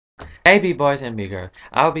Hey B-boys and B-girls,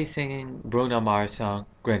 I'll be singing Bruno Mars song,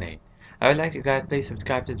 Grenade. I would like you guys please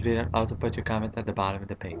subscribe to this video and also put your comments at the bottom of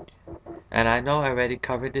the page. And I know I already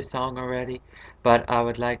covered this song already, but I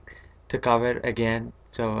would like to cover it again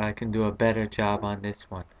so I can do a better job on this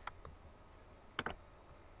one.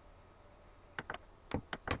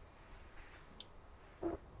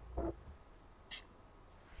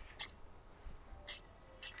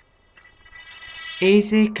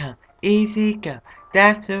 Easy come, easy go,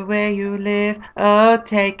 that's the way you live. Oh,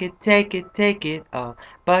 take it, take it, take it all,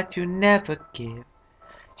 but you never give.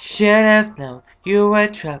 Should have known you were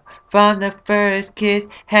trouble from the first kiss.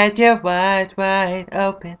 Had your eyes wide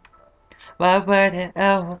open, why weren't it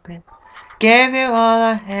open? Gave you all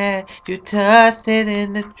I had, you tossed it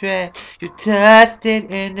in the trash. You tossed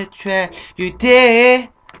it in the trash. You did.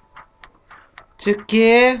 To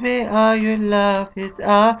give me all your love is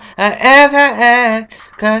all I ever ask.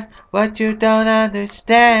 'Cause what you don't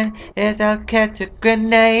understand is I'll catch a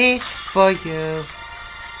grenade for you.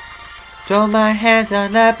 Throw my hands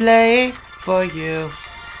on the blade for you.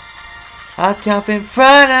 I'll jump in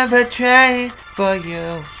front of a train for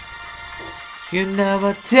you. You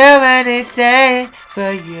never do anything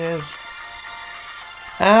for you.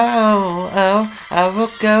 Oh, I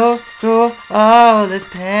will go through all this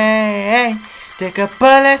pain. Take a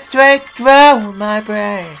bullet straight through my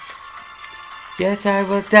brain. Yes, I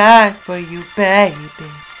will die for you,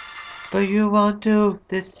 baby, but you won't do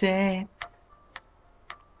the same.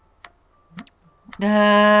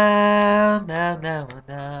 No, no, no,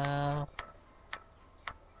 no.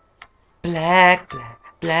 Black, black,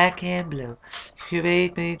 black and blue. You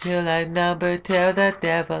beat me till I number. Tell the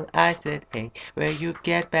devil I said, hey, where you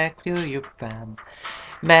get back to you from?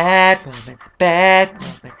 Mad woman, bad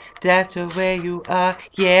woman, that's the way you are.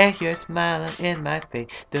 Yeah, you're smiling in my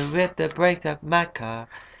face to rip the brakes off my car.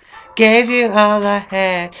 Gave you all I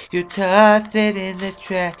had, you tossed it in the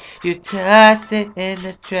trash. You tossed it in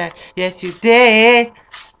the trash. Yes, you did.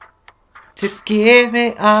 To give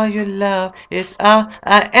me all your love is all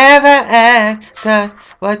I ever ask. 'Cause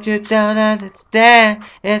what you don't understand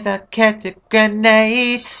is I'll catch a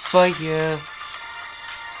grenade for you.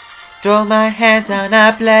 Throw my hands on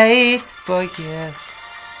a blade for you.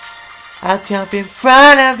 I'll jump in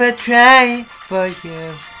front of a train for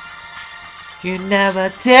you. You never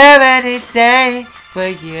do anything for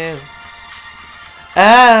you.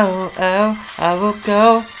 Oh, I will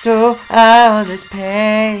go through all this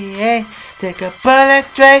pain. Take a bullet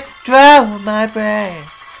straight through my brain.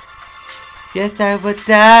 Yes, I would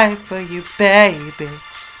die for you, baby,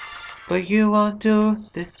 but you won't do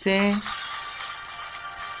the same.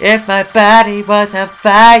 If my body was on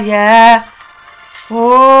fire,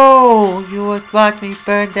 oh, you would watch me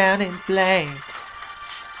burn down in flames.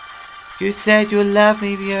 You said you love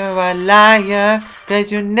me, you're a liar,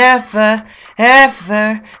 'cause you never,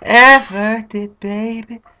 ever, ever did,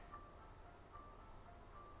 baby.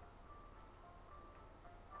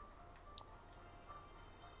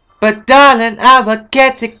 But darling, I will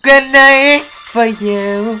get a grenade for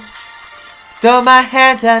you. Throw my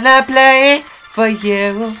hands on a blade for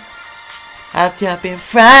you. I'll jump in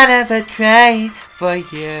front of a train for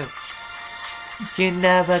you. You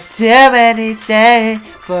never do anything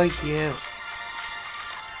for you.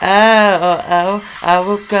 I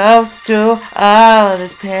will go through all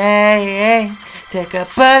this pain. Take a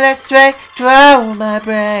bullet straight through my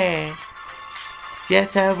brain.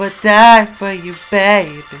 Yes, I would die for you,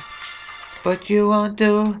 baby, but you won't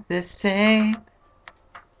do the same.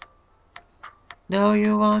 No,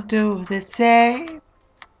 you won't do the same.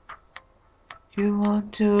 You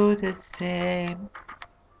won't do the same.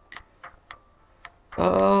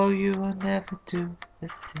 Oh, you will never do the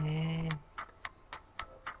same.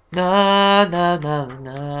 No, no, no,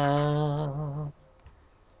 no.